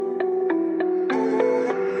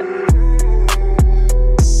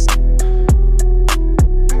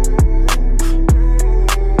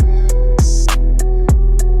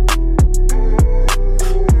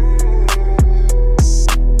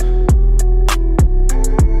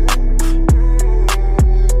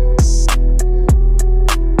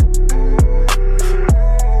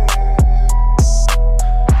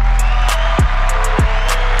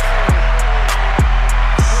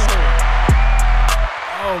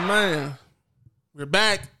man, we're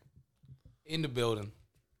back in the building.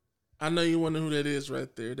 I know you wonder who that is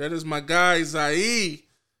right there. That is my guy, Zaid.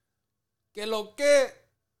 Que lo que?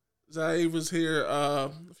 Zaid was here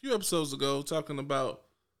a few episodes ago talking about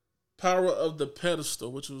Power of the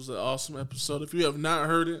Pedestal, which was an awesome episode. If you have not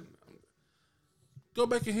heard it, go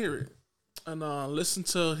back and hear it. And listen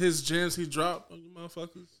to his gems he dropped on you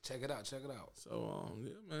motherfuckers. Check it out. So, yeah,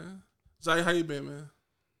 man. Zaid, how you been, man?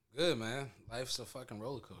 Good, man. Life's a fucking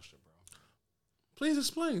roller coaster, bro. Please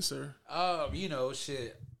explain, sir.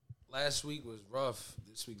 Shit. Last week was rough.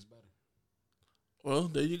 This week's better. Well,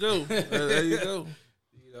 there you go. There you go.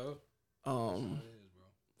 You know?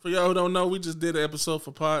 For y'all who don't know, we just did an episode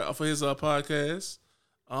for his podcast.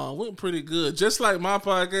 Went pretty good. Just like my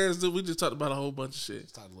podcast, we just talked about a whole bunch of shit.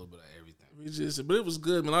 Just talked a little bit of everything. But it was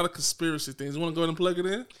good, man. A lot of conspiracy things. You want to go ahead and plug it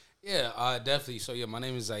in? Yeah, definitely. So, yeah, my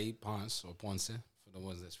name is Zaid Ponce, or Ponce, for the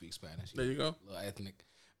ones that speak Spanish. There you go. A little ethnic.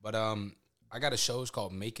 But I got a show. It's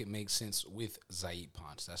called Make It Make Sense with Zaid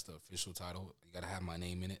Ponce. That's the official title. You got to have my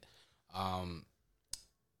name in it.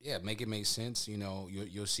 Yeah, Make It Make Sense. You know,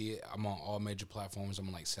 you'll see it. I'm on all major platforms. I'm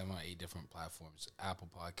on like 7 or 8 different platforms. Apple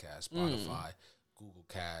Podcasts, Spotify, Google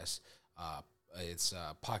Cast. It's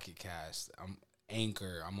Pocket Cast. I'm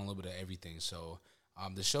Anchor. I'm on a little bit of everything. So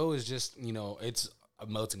the show is just, you know, it's a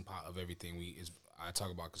melting pot of everything. I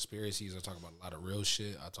talk about conspiracies. I talk about a lot of real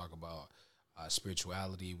shit. I talk about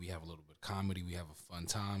spirituality. We have a little bit of comedy. We have a fun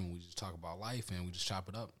time, and we just talk about life, and we just chop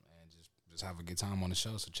it up and just have a good time on the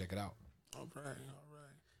show. So check it out. All right.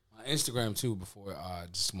 My Instagram too. Before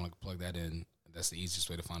just want to plug that in. That's the easiest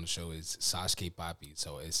way to find the show is Sasuke Papi.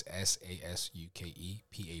 So it's SASUKE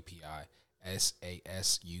PAPI.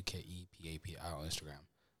 SASUKE PAPI on Instagram.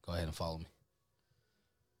 Go ahead and follow me.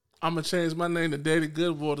 I'm going to change my name to Daddy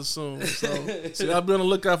Goodwater soon. So I'll be on the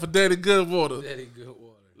lookout for Daddy Goodwater. Daddy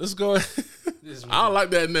Goodwater. Let's go ahead. I don't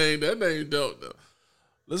like that name. That name dope, though.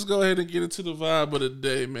 Let's go ahead and get into the vibe of the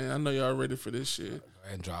day, man. I know y'all ready for this shit. Go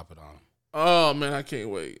ahead and drop it on. Oh, man, I can't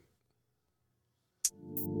wait.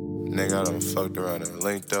 Nigga, I done fucked around and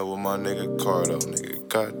linked up with my nigga Cardo, nigga.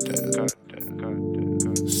 Goddamn.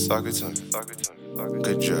 Suck it to me.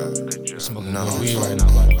 Good job. Smoking weed right now,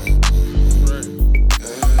 by the way.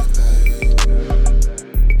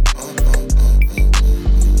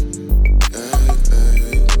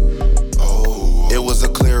 It was a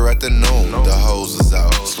clear afternoon, the hose was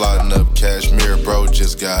out. Sliding up cashmere, bro,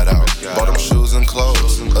 just got out. Bought him shoes and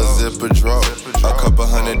clothes, a zipper drove. A couple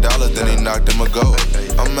 $100, then he knocked him a gold.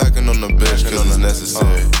 I'm macking on the bitch cause it's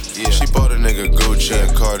necessary. She bought a nigga Gucci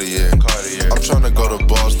and Cartier. I'm tryna go to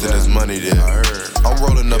Boston, there's money there. I'm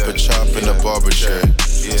rolling up a chop in a barber chair.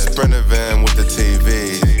 Sprinter van with the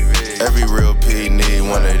TV. Every real P need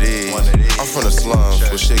one of these. I'm from the slums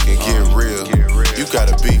where shit can get real. You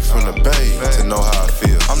gotta be from the Bay to know how I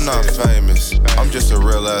feel. I'm not famous, I'm just a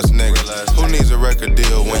real ass nigga. Who needs a record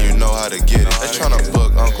deal when you know how to get it? They tryna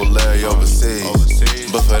book Uncle Larry overseas,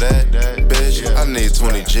 but for that, bitch, I need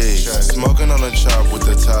 20 G's. Smoking on a chop with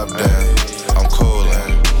the top down. I'm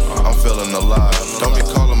coolin', I'm feeling alive. Don't be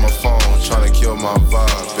calling my phone tryna kill my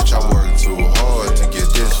vibe. Bitch, I work too hard to get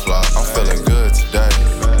this fly. I'm feeling good today.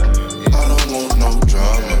 I don't want no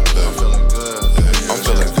drama, baby. I'm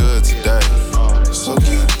feeling good today. So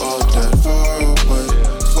keep all that far away.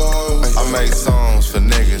 I make songs for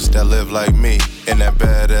niggas that live like me, and that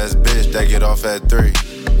badass bitch that get off at 3.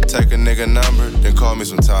 Take a nigga number, then call me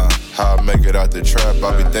sometime. How I make it out the trap,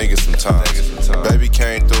 I be thinking sometimes. Baby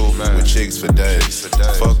came through with chicks for days.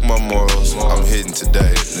 Fuck my morals, I'm hitting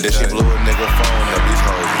today. Then she blew a nigga phone up, these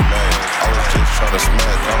hoes be mad. I was just tryna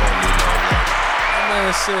smack, I don't need no love. That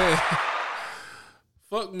man said,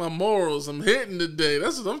 fuck my morals, I'm hitting today.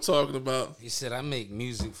 That's what I'm talking about. He said, I make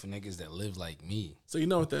music for niggas that live like me. So you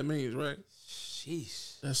know what that means, right?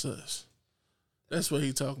 Sheesh. That's us. That's what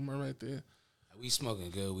he talking about right there. We smoking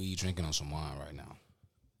good weed, drinking on some wine right now.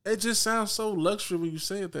 It just sounds so luxury when you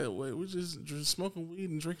say it that way. We're just smoking weed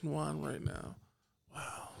and drinking wine right now.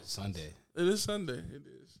 Wow. It's Sunday. It is Sunday. It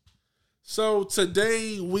is. So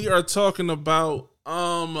today we are talking about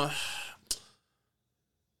the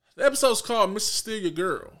episode's called Mr. Steal Your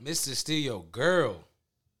Girl. Mr. Steal Your Girl.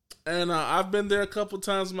 And I've been there a couple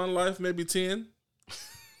times in my life, maybe 10.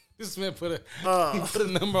 This man put a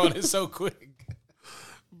number on it so quick.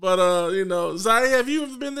 But, you know, Zaid, have you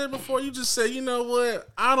ever been there before? You just say, you know what?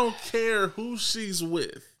 I don't care who she's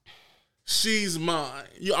with. She's mine.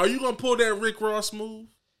 Are you going to pull that Rick Ross move?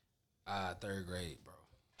 3rd grade, bro.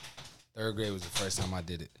 3rd grade was the first time I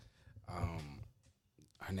did it.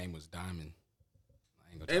 Her name was Diamond.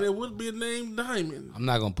 And it would be a name Diamond. I'm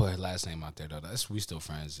not going to put her last name out there, though. We still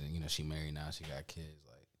friends. And, you know, she married now. She got kids.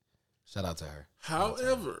 Like, Shout out to her.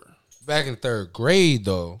 However, back in 3rd grade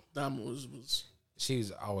though, Diamond was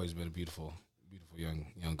she's always been a beautiful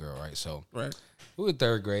young girl, right? So right. we were in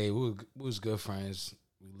 3rd grade. We was good friends.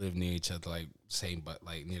 We lived near each other, like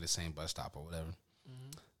near the same bus stop or whatever.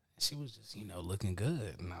 Mm-hmm. She was just, looking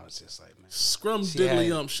good, and I was just like, man,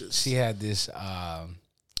 scrumdiddlyumptious. She had this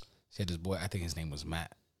boy. I think his name was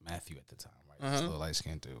Matthew at the time, right? This little light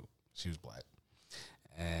skinned dude. She was black,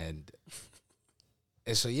 and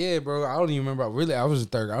so yeah, bro. I don't even remember. Really, I was in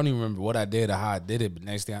 3rd grade. I don't even remember what I did or how I did it. But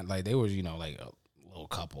next thing, they was, like a little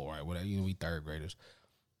couple, right? Whatever. We 3rd graders,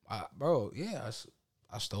 bro. Yeah,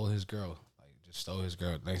 I stole his girl. Stole his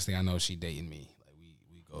girl. Next thing I know, she dating me. Like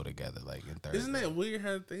we go together. Like in 3rd. Isn't that weird?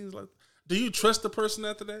 How things like? Do you trust the person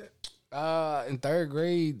after that? In 3rd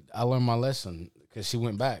grade, I learned my lesson because she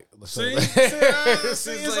went back. So,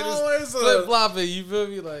 see, it's always flip flopping. You feel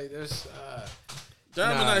me? Like there's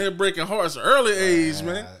Diamond out here breaking hearts early age,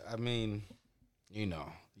 man. I mean, you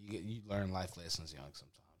learn life lessons young sometimes.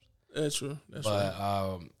 That's true. That's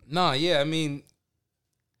true. No, yeah, I mean.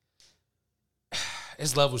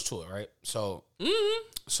 It's levels to it, right? So,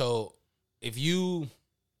 so if you,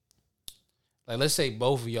 like, let's say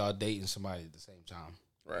both of y'all dating somebody at the same time,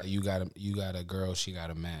 right? Like you got a girl, she got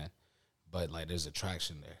a man, but like there's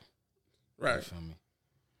attraction there, right? You feel me?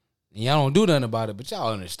 And y'all don't do nothing about it, but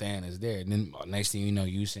y'all understand it's there. And then next thing you know,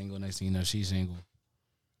 you single. Next thing you know, she's single.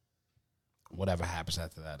 Whatever happens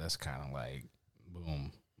after that, that's kind of like,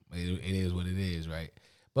 boom. It is what it is, right?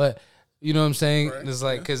 But you know what I'm saying? Right. It's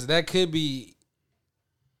like because that could be.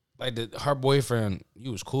 Like her boyfriend,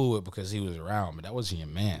 you was cool with because he was around, but that wasn't your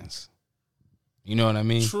man's. You know what I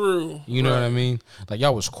mean? True. You know what I mean? Like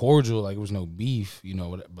y'all was cordial, like it was no beef,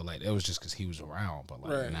 but like it was just because he was around. But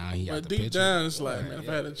like now he got the deep picture. down, it's like, man, if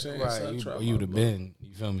I had a chance, you would have been.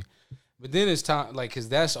 You feel me? But then it's time, like, cause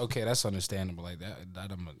that's okay. That's understandable. Like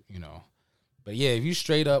that I'm, But yeah, if you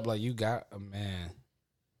straight up like you got a man,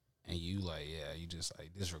 and you like, you just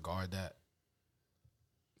like disregard that.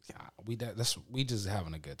 Yeah, we just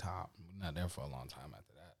having a good time. We're not there for a long time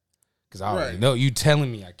after that. Because I already know you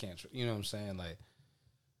telling me I can't. You know what I'm saying? Like,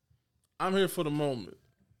 I'm here for the moment.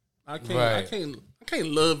 I can't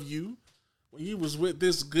love you when you was with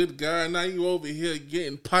this good guy. Now you over here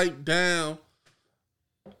getting piped down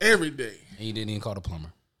every day. And you didn't even call the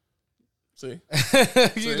plumber. See,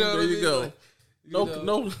 there you go.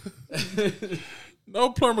 Like, no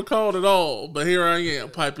plumber called at all. But here I am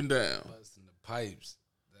piping down. Busting the pipes.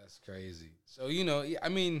 Crazy. So I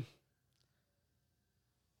mean,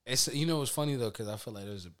 it's it's funny though because I feel like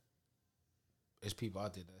there's people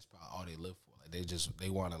out there that's probably all they live for. Like they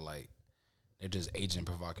want to like they're just agent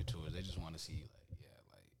provocateurs. They just want to see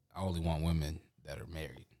like I only want women that are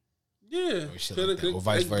married. Yeah, or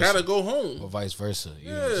vice versa. Gotta go home. Or vice versa.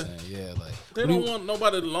 You know what I'm saying? Yeah, like they don't want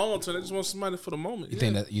nobody long term. They just want somebody for the moment. You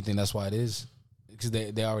think that's why it is? Because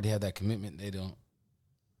they already have that commitment. They don't.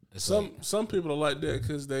 Some people are like that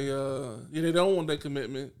because they don't want that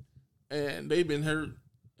commitment, and they've been hurt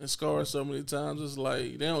and scarred so many times. It's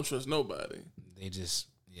like they don't trust nobody. They just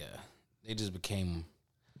became.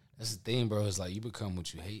 That's the thing, bro. It's like you become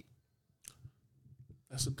what you hate.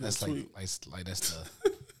 That's a good tweet. Like that's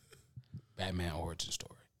the Batman origin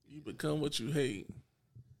story. You become what you hate.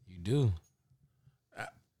 You do.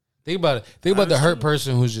 Think about it. Think about the hurt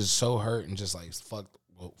person who's just so hurt and just like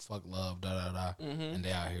fuck love, and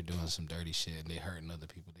they out here doing some dirty shit and they hurting other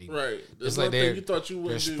people. It's like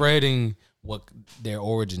they're spreading what their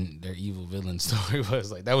origin, their evil villain story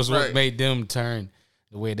was. Like that was what made them turn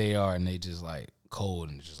the way they are, and they just like cold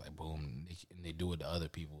and just like boom, and they do it to other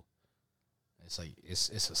people. It's like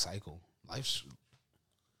it's a cycle. Life's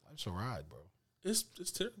a ride, bro. It's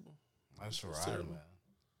terrible. Life's a ride,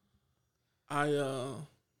 man.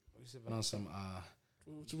 We sipping on some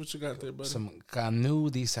what you got there, buddy? Some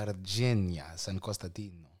Canu di Sardegna, San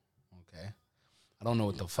Costantino. Okay, I don't know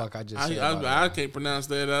what the fuck I just said. I can't pronounce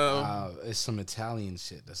that. It's some Italian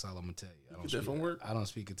shit. That's all I'm gonna tell you. I don't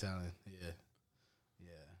speak Italian. Yeah.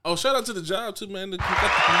 Oh, shout out to the job too, man. You got the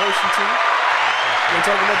promotion too. You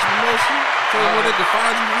talking about your promotion? Tell them where they can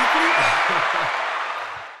find you weekly.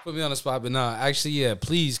 Put me on the spot, but nah, actually, yeah.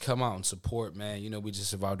 Please come out and support, man. We just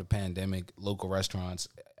survived the pandemic. Local restaurants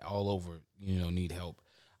all over, need help.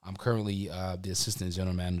 I'm currently the assistant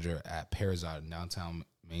general manager at Perizot in downtown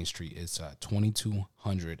Main Street. It's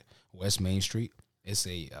 2200 West Main Street. It's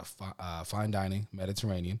a fine dining,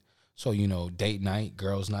 Mediterranean. So, date night,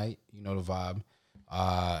 girls' night, the vibe.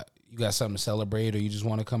 You got something to celebrate or you just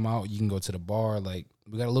want to come out, you can go to the bar. Like,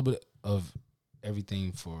 we got a little bit of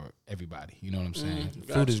everything for everybody. You know what I'm saying?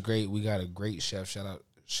 Food is great. We got a great chef. Shout out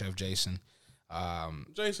Chef Jason.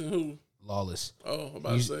 Jason who? Lawless. Oh, I'm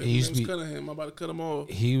about to say, he used to James be, Cunningham. I'm about to cut him off.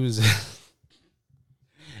 He was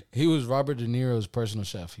he was Robert De Niro's personal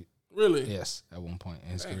chef. Really? Yes, at one point in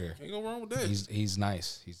his career. Can't go wrong with that. He's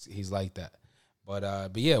nice. He's like that.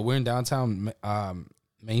 But yeah, we're in downtown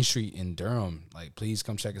Main Street in Durham. Like, please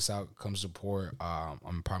come check us out. Come support. I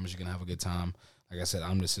promise you're gonna have a good time. Like I said,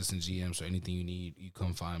 I'm the assistant GM, so anything you need, you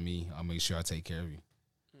come find me. I'll make sure I take care of you.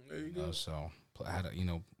 There you go. So how to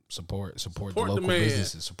support the local man.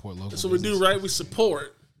 businesses. Support local. That's what we do, right? We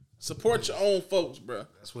support your own folks, bro.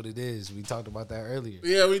 That's what it is. We talked about that earlier.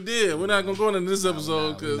 Yeah, we did. We're not gonna go into this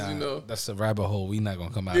episode because that's the rabbit hole. We not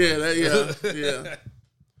gonna come out. Yeah, yeah.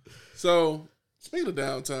 So speaking of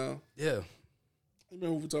downtown, yeah. You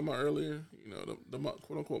remember what we were talking about earlier? The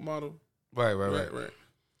quote unquote model. Right.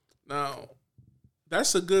 Now,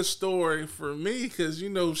 that's a good story for me because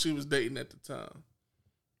she was dating at the time.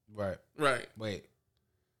 Right. Wait,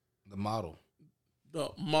 the model. The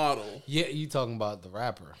model. Yeah, you talking about the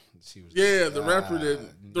rapper? She was. Yeah, the rapper.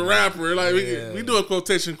 The rapper. Like we do a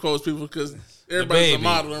quotation quotes, people, because everybody's a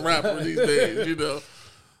model and rapper these days,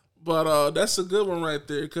 But that's a good one right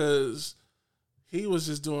there because he was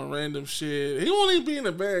just doing random shit. He wasn't even being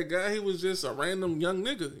a bad guy. He was just a random young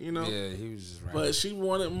nigga, Yeah, he was just random. But she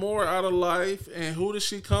wanted more out of life, and who did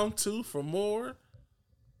she come to for more?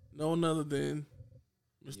 No one other than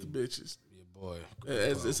Mr. Bitches. Boy,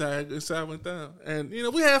 it's how it went down, and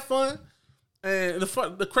we had fun. And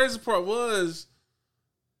the crazy part was,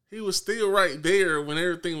 he was still right there when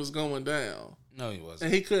everything was going down. No, he wasn't,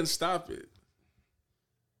 and he couldn't stop it.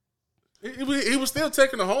 He was still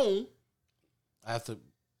taking her home after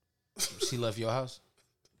she left your house.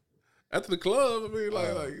 After the club, I mean,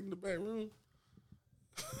 like in the back room.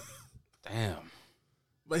 Damn,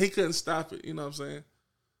 but he couldn't stop it. You know what I'm saying?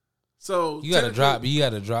 So you gotta drop.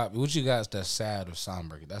 What you got that's sad or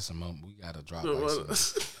somber? That's a moment we gotta drop.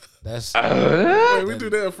 That's wait, we do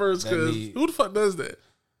that first because who the fuck does that?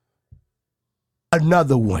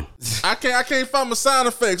 Another one. I can't find my sound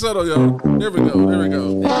effects. Hold on, yo. There we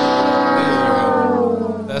go.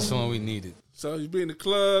 That's the one we needed. So you be in the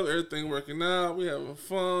club, everything working out, we having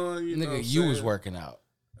fun. Nigga, you was working out.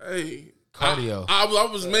 Hey, cardio. I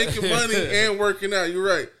was making money and working out. You're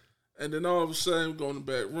right. And then all of a sudden, we go in the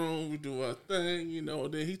back room, we do our thing,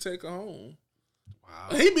 then he take her home.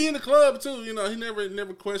 Wow. He be in the club, too, he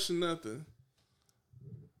never questioned nothing.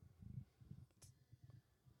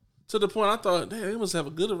 To the point I thought, damn, they must have a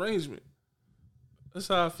good arrangement. That's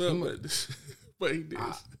how I felt, but he did.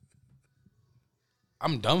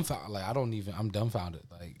 I'm dumbfounded. Like, I'm dumbfounded.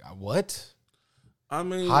 Like, what? I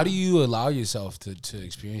mean, how do you allow yourself to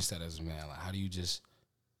experience that as a man? Like, how do you just...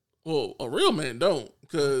 Well, a real man don't,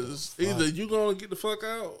 because either you gonna get the fuck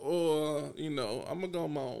out or I'm gonna go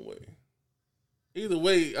my own way. Either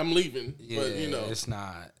way, I'm leaving. Yeah, but it's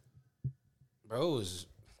not, bro. He was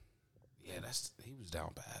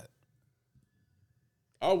down bad.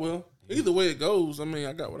 Oh well, either way it goes. I mean,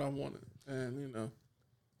 I got what I wanted, and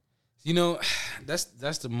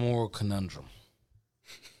that's the moral conundrum.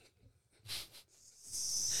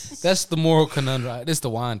 That's the moral conundrum. This is the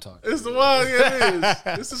wine talk. It's the wine, yeah, it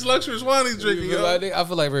is. This is luxurious wine he's drinking, yo. I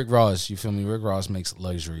feel like Rick Ross, you feel me? Rick Ross makes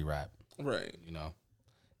luxury rap. Right.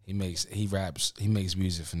 He makes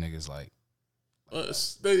music for niggas like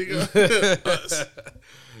us. There you go. Us.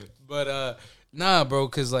 But nah, bro,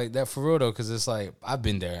 cause like that for real though, cause it's like I've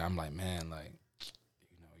been there. I'm like, man, like,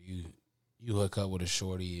 you hook up with a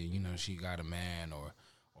shorty and she got a man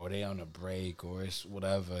or they on a break or it's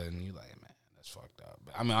whatever, and you like, man, that's fucked up.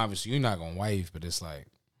 But, I mean, obviously you're not gonna wife, but it's like,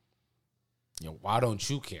 why don't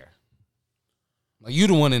you care? Like, you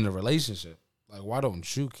the one in the relationship. Like, why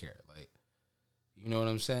don't you care? Like, you know what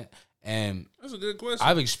I'm saying? And that's a good question.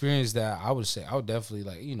 I've experienced that. I would definitely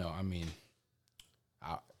like,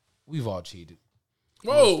 we've all cheated.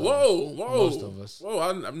 Whoa. Most of us. Whoa,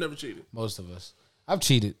 I've never cheated. Most of us. I've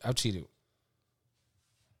cheated. I'm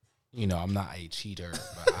not a cheater.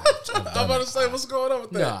 But I'm about to say, what's going on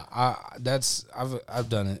with that? Nah, I've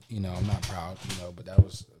done it. I'm not proud. But that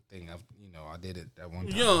was the thing. I did it that one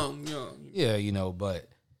time. Young. Yeah, but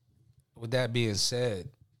with that being said,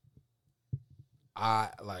 I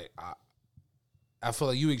feel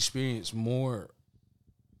like you experience more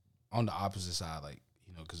on the opposite side, like,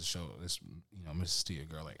 because the show is, Mrs. Steele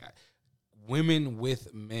girl, like, women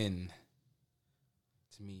with men.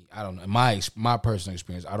 To me, I don't know. My personal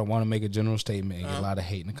experience. I don't want to make a general statement and get a lot of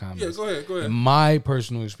hate in the comments. Yeah, go ahead. In my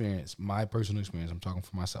personal experience, I'm talking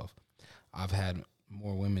for myself. I've had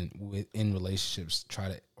more women in relationships try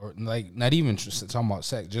to, or like not even talking about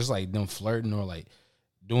sex, just like them flirting or like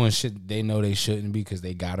doing shit they know they shouldn't be because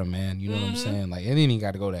they got a man. You know what I'm saying? Like, it ain't even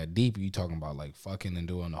got to go that deep. You talking about like fucking and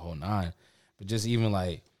doing the whole nine, but just even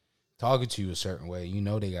like talking to you a certain way, you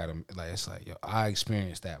know they got a like. It's like, yo, I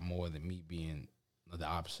experienced that more than me being the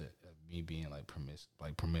opposite of me being like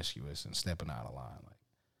promiscuous and stepping out of line. Like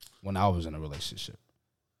when I was in a relationship.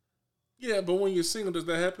 Yeah, but when you're single, does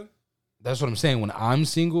that happen? That's what I'm saying. When I'm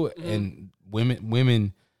single and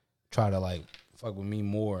women try to like fuck with me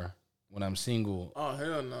more when I'm single. Oh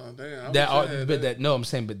hell no, damn. I'm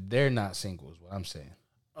saying, but they're not single. Is what I'm saying.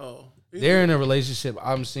 Oh, they're in a relationship.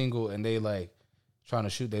 I'm single, and they like trying to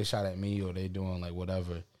shoot their shot at me, or they doing like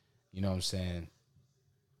whatever. You know what I'm saying?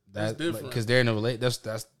 That's different because they're in a relationship.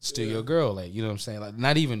 That's still your girl. Like, you know what I'm saying? Like,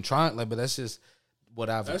 not even trying. Like, but that's just what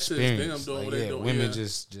I've experienced. Them doing like, what they doing, women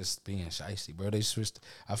just being shicey, bro. They switched.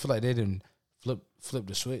 I feel like they didn't flip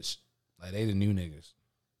the switch. Like, they the new niggas.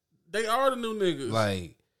 They are the new niggas.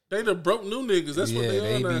 Like, they the broke new niggas. That's what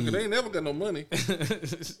they are now. Cause they ain't never got no money. They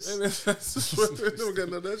never got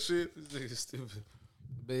none of that shit. This nigga stupid.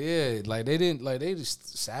 But yeah, like they didn't. Like, they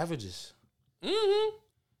just savages. Mm-hmm.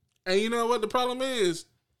 And you know what the problem is?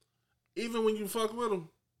 Even when you fuck with them,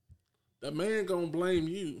 the man gonna blame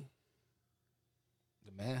you.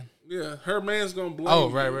 The man? Yeah, her man's gonna blame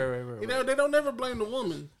you. Right. You know, they don't never blame the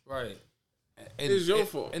woman. Right. It's your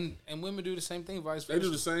fault. And women do the same thing, vice versa. They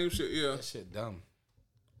do the same shit, yeah. That shit dumb.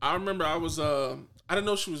 I remember I was, I didn't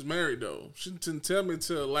know she was married, though. She didn't tell me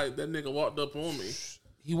till, like, that nigga walked up on me.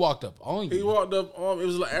 He walked up on you? He walked up on me. It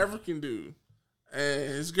was an African dude. And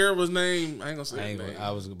his girl was named, I ain't gonna say her name.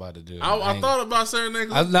 I was about to do it. I thought about saying that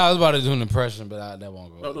name. I was about to do an impression, but that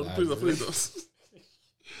won't go. No, please don't.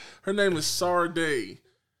 Her name is Sarday.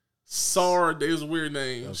 Sarday is a weird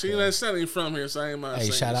name. Okay. She ain't from here, so I ain't mind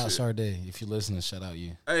saying shout out shit. Sarday. If you're listening, shout out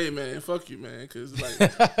you. Hey, man, fuck you, man, because, like,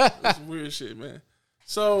 that's some weird shit, man.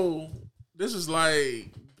 So, this is, like,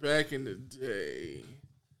 back in the day.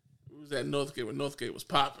 It was at Northgate when Northgate was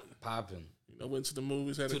popping. You know, went to the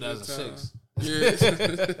movies, had 2006. Yeah.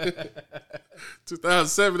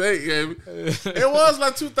 2007, 8, baby. It was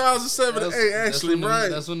like 2007, 8, actually, right?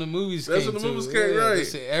 That's when the movies came. That's when the movies came,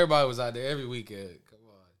 right? Everybody was out there every weekend. Come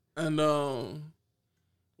on. And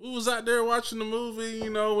we was out there watching the movie,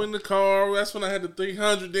 you know, in the car. That's when I had the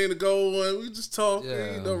 300 then to go, and we just talking,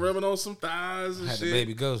 you know, rubbing on some thighs and had shit. The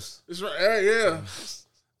baby ghost. That's right, yeah.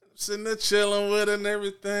 Sitting there chilling with her and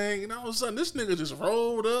everything. And all of a sudden, this nigga just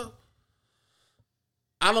rolled up.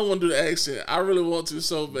 I don't want to do the accent. I really want to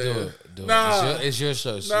so bad. Do it. Nah, it's your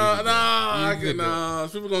show. So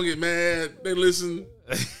People gonna get mad. They listen.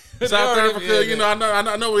 South Africa, you know,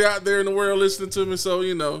 I know we out there in the world listening to me. So,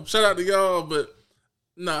 you know, shout out to y'all. But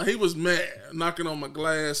nah, he was mad, knocking on my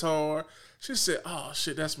glass hard. She said, "Oh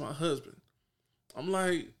shit, that's my husband." I'm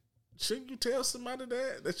like, shouldn't you tell somebody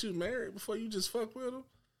that you married before you just fuck with him?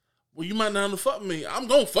 Well, you might not want to fuck me. I'm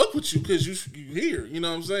gonna fuck with you because you here. You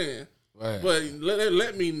know what I'm saying? Right. But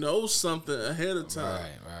let me know something ahead of time.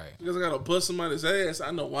 Right. Because I gotta bust somebody's ass.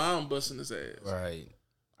 I know why I'm busting his ass. Right.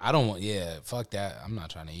 I don't want. Yeah. Fuck that. I'm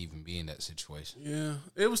not trying to even be in that situation. Yeah.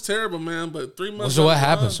 It was terrible, man. But 3 months. So what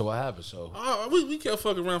happened? We kept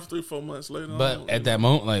fucking around for 3-4 months later. But at that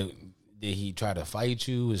moment, like, did he try to fight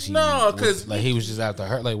you? Was he? No, because like he was just after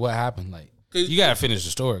her. Like, what happened? Like, you gotta finish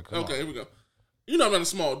the story. Okay, here we go. You know I'm not a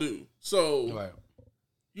small dude, so. Right.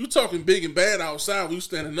 You talking big and bad outside when you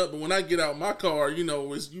standing up, but when I get out my car, you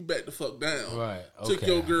know, it's you back the fuck down. Right. Okay. Took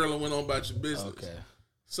your girl and went on about your business. Okay.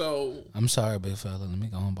 So I'm sorry, big fella. Let me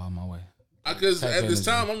go on by my way. Because at this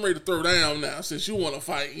time, I'm ready to throw down now. Since you want to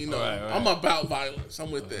fight, you know, right. I'm about violence.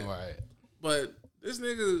 I'm with that. Right. But this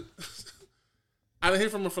nigga, I didn't hear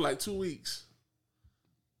from her for like 2 weeks,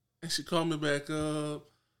 and she called me back up,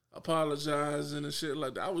 apologizing and shit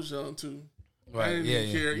like that. I was young too. Right. I didn't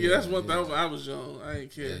even care. Yeah, that's one thing. I was young. I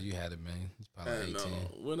didn't care. Yeah, you had it, man. It's probably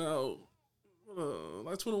 18. Went out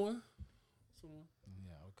like 21. Yeah,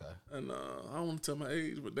 okay. And I don't want to tell my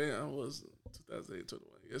age, but damn, I was 2008, 21.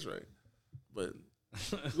 That's right. But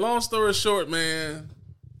long story short, man,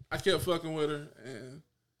 I kept fucking with her, and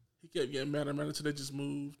he kept getting madder and madder until they just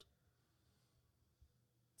moved.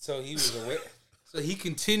 So he was aware. So he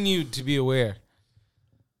continued to be aware.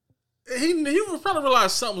 He would probably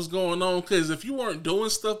realize something was going on, because if you weren't doing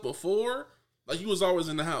stuff before, like you was always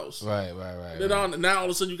in the house. Right. Then now all of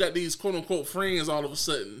a sudden you got these quote unquote friends all of a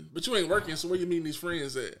sudden, but you ain't working. So where you meeting these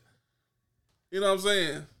friends at? You know what I'm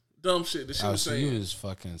saying? Dumb shit that she was saying. You was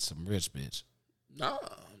fucking some rich bitch. Nah.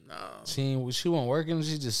 She wasn't working.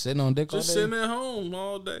 She just sitting on dick all day. Just sitting at home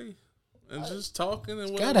all day. And just talking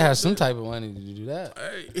and whatever. Gotta have some type of money to do that.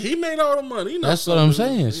 Hey, he made all the money. You know, that's what I'm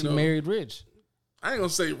saying. She married rich. I ain't gonna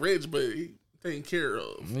say rich, but he taken care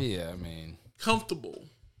of. Yeah, I mean, comfortable.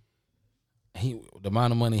 the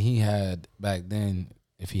amount of money he had back then,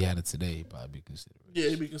 if he had it today, he'd probably be considered rich. Yeah,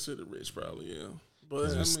 he'd be considered rich, probably. Yeah,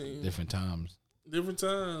 but I mean, different times.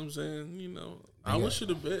 And I wish you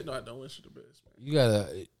the best. No, I don't wish you the best, man.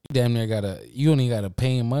 You damn near you only gotta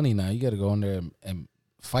pay him money now. You gotta go in there and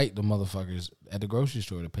fight the motherfuckers at the grocery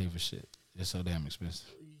store to pay for shit. It's so damn expensive.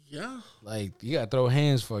 Yeah, Like you gotta throw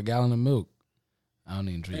hands for a gallon of milk. I don't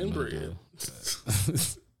even drink and milk, bread.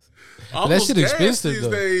 though. That shit expensive these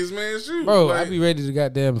though. days, man. Shoot, Bro, like, I be ready to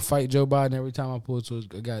goddamn fight Joe Biden every time I pull to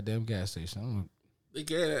a goddamn gas station. the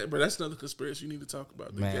gas, but that's another conspiracy you need to talk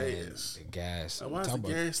about. The gas. The gas. Like, why is the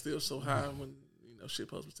gas still so high when shit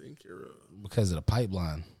supposed to be taken care of? Because of the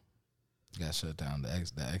pipeline. Got shut down,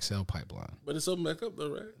 the XL pipeline. But it's open back up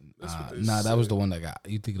though, right? That's what they that said. was the one that got.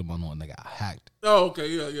 You thinking about the one that got hacked? Oh, okay,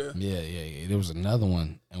 yeah. Yeah. There was another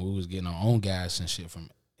one, and we was getting our own gas and shit from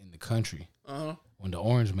in the country when the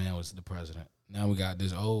Orange Man was the president. Now we got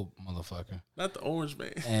this old motherfucker, not the Orange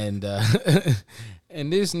Man, and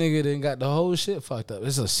and this nigga then got the whole shit fucked up.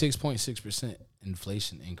 It's a 6.6%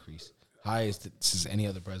 inflation increase, highest since any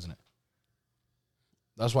other president.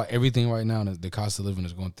 That's why everything right now, the cost of living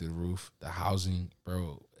is going through the roof. The housing,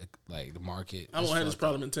 bro, like the market. I won't have this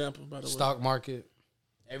problem in Tampa, by the way. Stock market,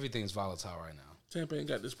 everything's volatile right now. Tampa ain't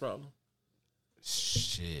got this problem.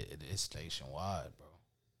 Shit, it's nationwide, bro.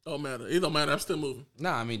 Don't matter. It don't matter. I'm still moving.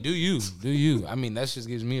 Nah, I mean, do you? I mean, that just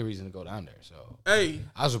gives me a reason to go down there. So, hey,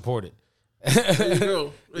 I support it. There you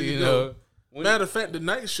go. There you go. Know, Matter of fact, the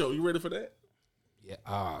night show. You ready for that? Yeah.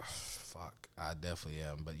 Fuck. I definitely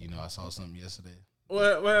am. But I saw something yesterday.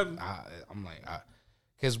 What happened? I'm like,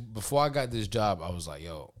 because before I got this job, I was like,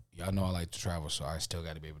 yo, y'all know I like to travel, so I still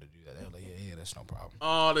got to be able to do that. They were like, yeah, that's no problem.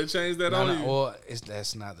 Oh, they changed that on you? Well,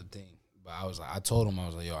 that's not the thing. But I told him, I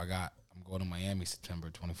was like, yo, I'm going to Miami September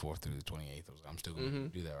 24th through the 28th. I was like, I'm still going to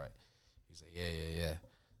do that, right? He's like, yeah.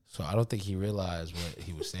 So I don't think he realized what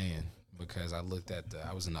he was saying because I looked at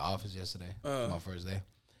I was in the office yesterday, my first day,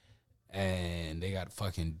 and they got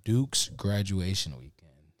fucking Duke's graduation weekend.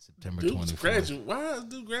 September 24th. Why is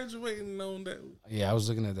Duke graduating on that? Yeah, I was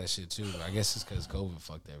looking at that shit too. But I guess it's because COVID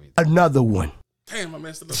fucked everything. Another one. Damn, I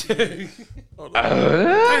messed it up. Hold on.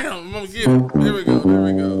 Damn, I'm gonna get it. There we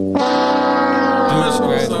go.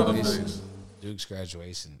 Duke's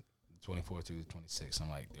graduation, 24th through the 26th. I'm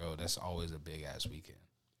like, yo, that's always a big ass weekend.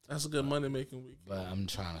 That's a good money making week. But I'm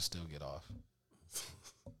trying to still get off.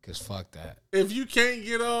 Cause fuck that. If you can't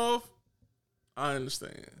get off, I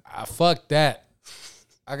understand. Fuck that.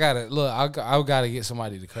 I gotta get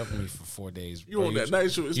somebody to cover me for 4 days. You want that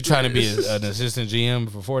night show? You trying to be an assistant GM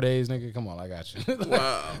for 4 days, nigga? Come on, I got you.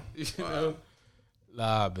 Wow. Know?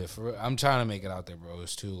 Nah, but I'm trying to make it out there, bro.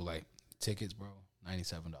 It's too like tickets, bro. $97.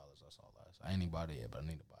 That's all that is. I ain't even bought it yet, but I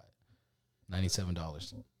need to buy it. $97.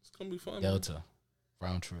 It's gonna be fun. Delta,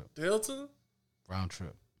 round trip. Round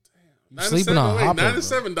trip. Damn. Sleeping on Hopper.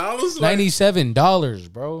 $97.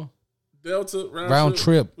 $97, bro. Delta round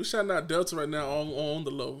trip. We shouting out Delta right now on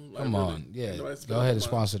the low. Like, come on, yeah. Go ahead and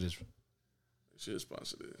sponsor this. Should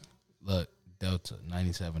sponsor it. Look, Delta,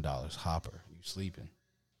 $97. Hopper, you sleeping?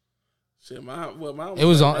 Shit, it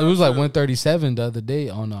was like 137 the other day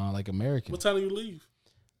on like American. What time do you leave?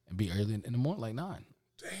 And be early in the morning, like 9.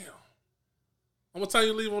 Damn. And what time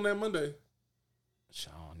you leave on that Monday?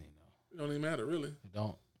 I don't even know. It don't even matter, really. It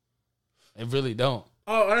don't. It really don't.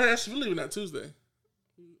 Oh, I actually leaving that Tuesday.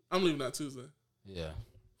 I'm leaving that Tuesday. Yeah.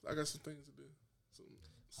 I got some things to do.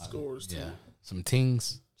 Some scores too. Yeah. Some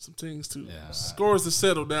things. Some things too. Yeah. Scores to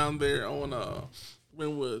settle down there on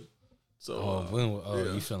Wynwood. So Wynwood. Oh,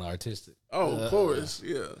 yeah. You feeling artistic. Oh, of course,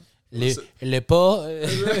 yeah. Le pot.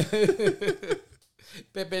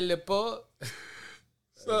 Pepe Le pot.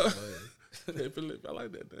 So, I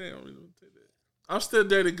like that. Damn, I'm still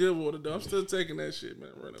Daddy Goodwater though. I'm still taking that shit, man.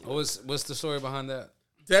 What's the story behind that?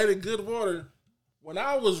 Daddy Goodwater. When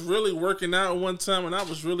I was really working out one time and I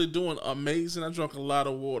was really doing amazing, I drank a lot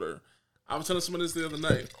of water. I was telling somebody this the other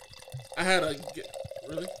night. I had a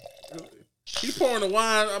really. He pouring the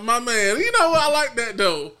wine, my man. You know what? I like that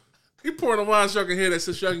though. He pouring the wine so y'all can hear that,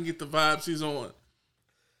 so y'all can get the vibes he's on.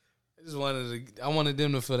 I wanted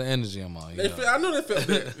them to feel the energy I'm on. I know they felt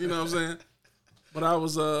that. You know what I'm saying? But I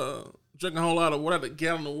was drinking a whole lot of water. I had a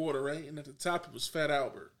gallon of water, right? And at the top it was Fat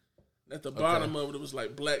Albert. At the bottom of it was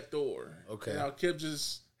like Black Thor. Okay. And I kept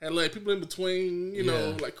just had like people in between, you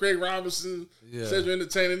know, like Craig Robinson, Cedric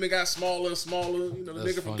Entertainer. They got smaller and smaller. You know, the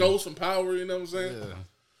nigga from Ghost from Power. You know what I'm saying? Yeah.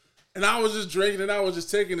 And I was just drinking and I was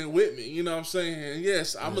just taking it with me. You know what I'm saying? And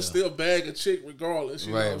yes, I'm going to still bag a chick regardless.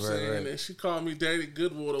 You know what I'm saying? Right. And she called me Daddy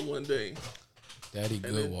Goodwater one day. Daddy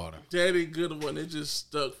Goodwater. Daddy Goodwater. And it just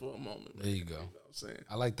stuck for a moment. There you go. You know what I'm saying?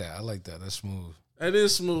 I like that. That's smooth. That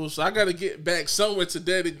is smooth. So I got to get back somewhere to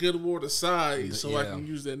Daddy Goodwater side so I can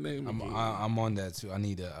use that name. I'm on that too. I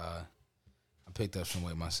need to. I picked up some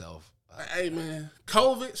weight myself. Hey man,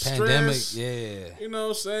 COVID, pandemic, stress, yeah. You know what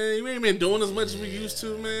I'm saying? We ain't been doing as much as we used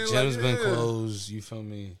to, man. Gym's been closed. You feel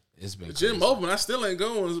me? It's been the gym crazy. open. I still ain't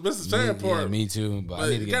going. That's the sad part. Yeah, me too. But I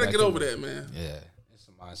need to you gotta get over that, man. Yeah, it's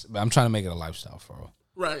a mindset. But I'm trying to make it a lifestyle for real.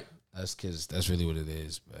 Right. That's because that's really what it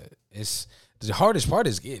is. But it's the hardest part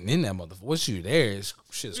is getting in that motherfucker. Once you're there,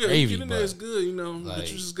 shit's gravy. Getting in there is good, you know.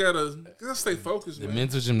 But you just gotta stay focused, man. The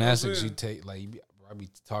mental gymnastics you take, like I be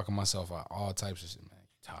talking myself out all types of shit, man.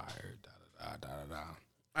 You tired,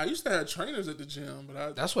 I used to have trainers at the gym,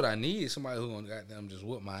 but that's what I need. Somebody who gonna goddamn just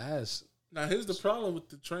whoop my ass. Now here's the problem with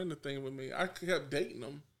the trainer thing with me. I kept dating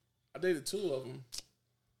them. I dated 2 of them.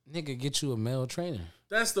 Nigga, get you a male trainer.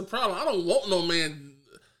 That's the problem. I don't want no man.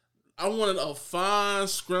 I wanted a fine,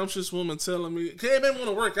 scrumptious woman telling me, "Hey, man, want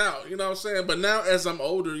to work out." You know what I'm saying? But now, as I'm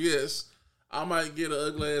older, yes, I might get an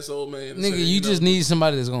ugly ass old man. Nigga, you just need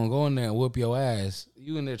somebody that's gonna go in there and whoop your ass.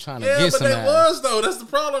 You in there trying to get some ass. Yeah, but that was though. That's the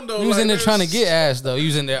problem though. You was in there trying to get ass though. You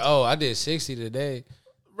was in there. Oh, I did 60 today.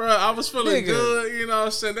 Bro, I was feeling good. You know what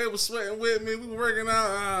I'm saying? They were sweating with me. We were working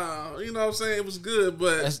out. You know what I'm saying? It was good,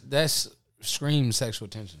 but that's screams sexual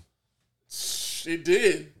tension. It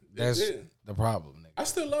did. That's the problem. Nigga. I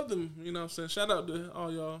still love them. You know what I'm saying? Shout out to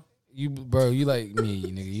all y'all. You like me,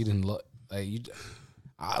 nigga. You didn't look like you.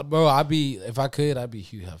 I'd be, if I could, I'd be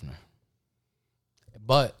Hugh Hefner.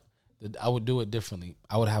 But I would do it differently.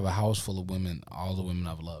 I would have a house full of women, all the women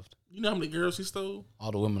I've loved. You know how many girls he stole?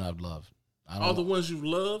 All the women I've loved. All the ones you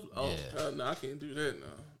loved? Oh, yeah. No, I can't do that now.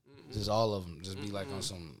 Just all of them. Just be like on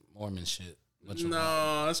some Mormon shit.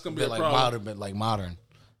 No, that's going to be a like problem. Modern, but like modern.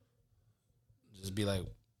 Just be like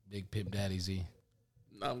Big Pip Daddy Z.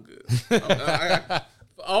 No, I'm good.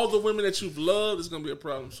 For all the women that you've loved, it's going to be a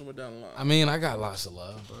problem somewhere down the line. I mean, I got lots of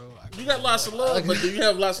love, bro. You got lots of love, but do you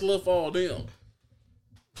have lots of love for all them?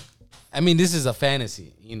 I mean, this is a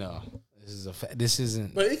fantasy, you know. This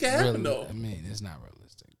isn't. But it can happen though. I mean, it's not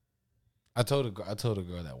realistic. I told a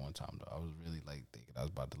girl that one time though. I was really like thinking I was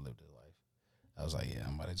about to live this life. I was like, yeah,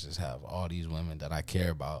 I'm about to just have all these women that I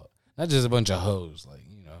care about, not just a bunch of hoes, like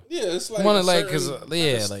you know. Yeah, it's like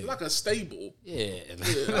like a stable. Yeah,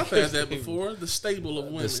 I've had that before. The stable of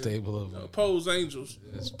women. The stable of women. Pose Angels.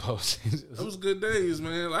 It's Pose Angels. That was good days,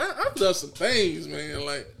 man. Like, I've done some things, man.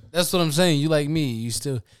 Like that's what I'm saying. You like me.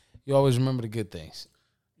 You always remember the good things.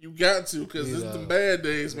 You got to, because this is the bad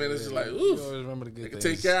days, man. It's just like, oof. You always remember the good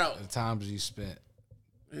things. Take out. The times you spent.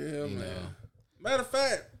 Yeah, man. Matter of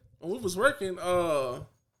fact, when we was working, I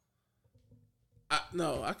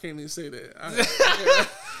can't even say that.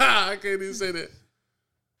 I can't even say that.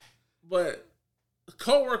 But a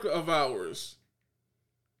coworker of ours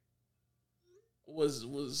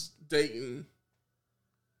was dating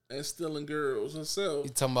and stealing girls herself.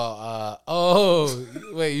 You talking about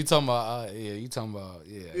you talking about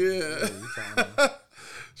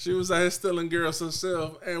She was out here stealing girls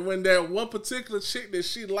herself. And when that one particular chick that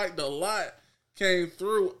she liked a lot came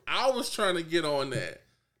through, I was trying to get on that.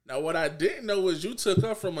 Now what I didn't know is you took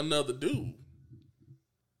her from another dude.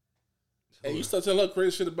 And you start telling her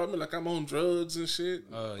crazy shit about me, like I'm on drugs and shit.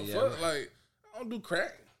 Oh yeah. Fuck? Like, I don't do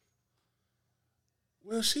crack.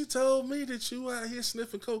 Well, she told me that you out here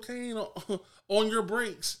sniffing cocaine on your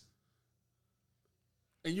breaks.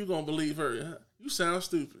 And you gonna believe her. Huh? You sound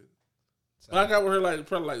stupid. But I got with her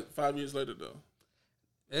probably 5 years later though.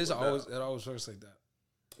 It always works like that.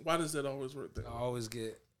 Why does that always work that way?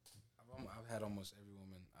 I've had almost every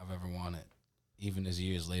woman I've ever wanted. Even as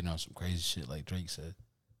years later on some crazy shit like Drake said.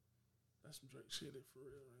 That's some Drake shit for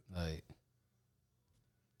real. Like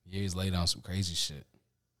years later on some crazy shit.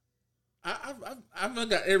 I've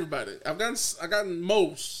not got everybody. I've gotten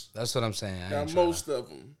most. That's what I'm saying. Most of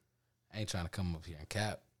them. I ain't trying to come up here and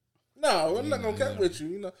cap. No, I'm not gonna cap with you.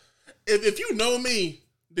 You know, if you know me,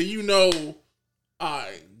 then you know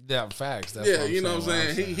Yeah, facts. That's yeah, you know what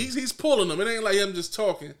I'm saying. He's pulling them. It ain't like him just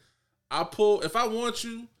talking. I pull. If I want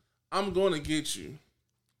you, I'm going to get you.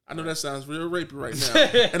 I know that sounds real rapey right now,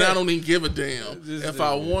 and I don't even give a damn. If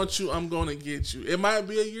I want you, I'm going to get you. It might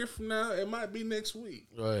be a year from now. It might be next week.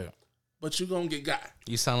 Right. But you gonna get got.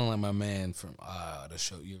 You sounding like my man from the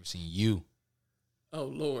show. You ever seen You? Oh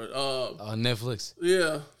Lord. On Netflix.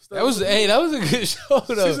 Yeah. That was a good show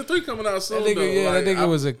though. Season 3 coming out soon. That nigga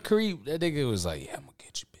was a creep. That nigga was like, yeah, I'm gonna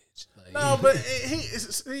get you, bitch. Like, no, but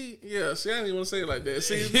see, I didn't even want to say it like that.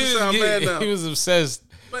 See, you sound bad now. He was obsessed.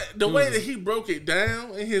 But the way that he broke it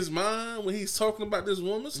down in his mind when he's talking about this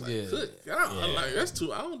woman, it's like, good God, I'm like, that's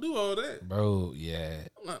too. I don't do all that, bro. Yeah,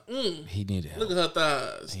 I'm like, he needed help. Look at her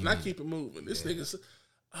thighs. Not keep it moving. This nigga,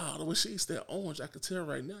 Oh, the way she eats that orange, I could tell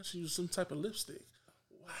right now she used some type of lipstick.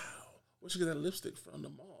 Wow. Where she get that lipstick from? The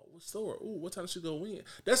mall. What store? Ooh, what time did she go in?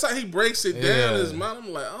 That's how he breaks it down in his mind.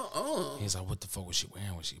 I'm like, He's like, what the fuck was she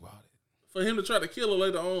wearing when she bought it? For him to try to kill her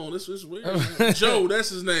later on, this is weird. Joe, that's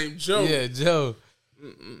his name, Joe. Yeah, Joe.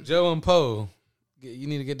 Joe and Poe. You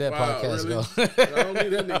need to get that podcast going. I don't need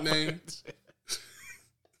that nickname.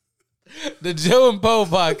 The Joe and Poe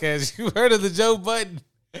podcast. You heard of the Joe Button?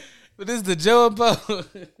 But this is the Joe and Poe.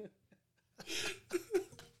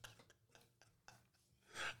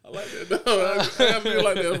 I like that. No, I feel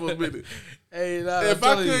like that for a minute. Hey, nah, if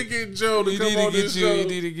I could get Joe to come on this show, you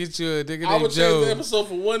need to get you a nigga I named would Joe. change the episode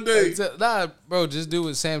for one day. Nah, bro, just do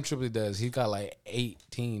what Sam Tripoli does. He got like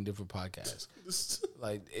 18 different podcasts.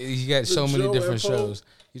 Like he got so many Joe different and Poe? shows.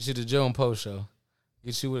 Get you the Joe and Poe show.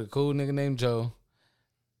 Get you with a cool nigga named Joe.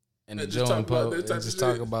 And the And Joe just and talk about Poe. that And type of just shit.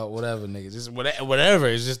 talk about whatever, nigga. Just whatever.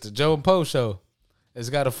 It's just the Joe and Poe show. It's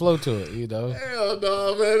got a flow to it, you know. Hell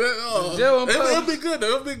no, man. Joe and Poe. It'll be good.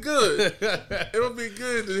 It'll be good. It'll be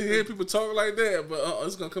good to hear people talk like that. But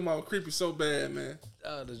it's gonna come out creepy so bad, man.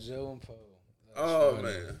 Oh, the Joe and Poe. Oh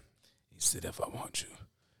man. He said, if I want you,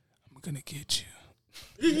 I'm gonna get you.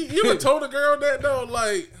 You ever told a girl that though?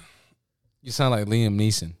 Like, You sound like Liam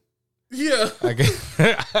Neeson. yeah, I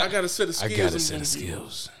got a set of I skills. got a I'm set gonna of give you.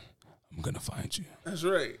 skills. I'm gonna find you, That's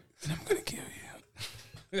right. and I'm gonna kill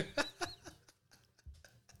you.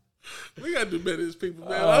 We gotta do better as people,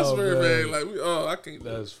 man. Oh, I swear, man. man. Like, I can't.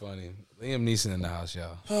 That's funny. Liam Neeson in the house,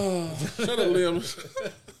 y'all. Shut up, Liam.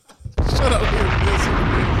 Shut up, Liam.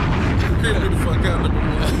 Neeson. Creep me the fuck out, number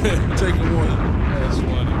one. Taking one. That's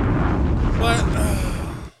funny. But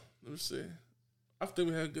let me see. I think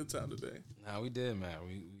we had a good time today. Nah, we did, man.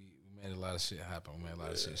 We made a lot of shit happen. We made a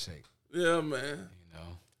lot of shit shake. Yeah, man. You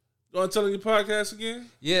know. You want to tell them your podcast again?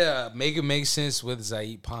 Yeah, Make It Make Sense with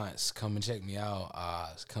Zaid Ponce. Come and check me out.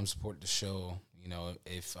 Come support the show. You know,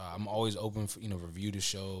 if I'm always open for, review the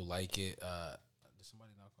show, like it. Did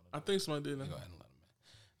somebody knock on the door? I think somebody did Go that. ahead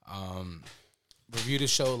and let them in. Review the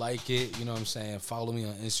show, like it. You know what I'm saying? Follow me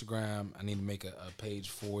on Instagram. I need to make a page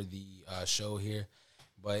for the show here.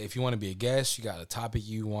 But if you want to be a guest, you got a topic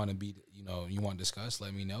you want to be, you want to discuss,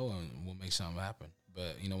 let me know and we'll make something happen.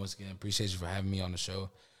 But, once again, appreciate you for having me on the show.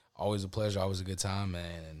 Always a pleasure. Always a good time,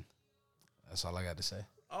 man. And that's all I got to say.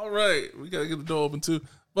 All right. We got to get the door open, too.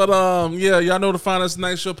 But, yeah, y'all know to find us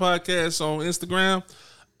Night Show Podcast on Instagram.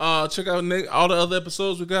 Check out all the other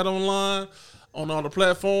episodes we got online on all the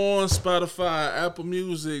platforms, Spotify, Apple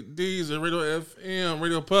Music, Deezer, Radio FM,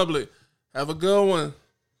 Radio Public. Have a good one.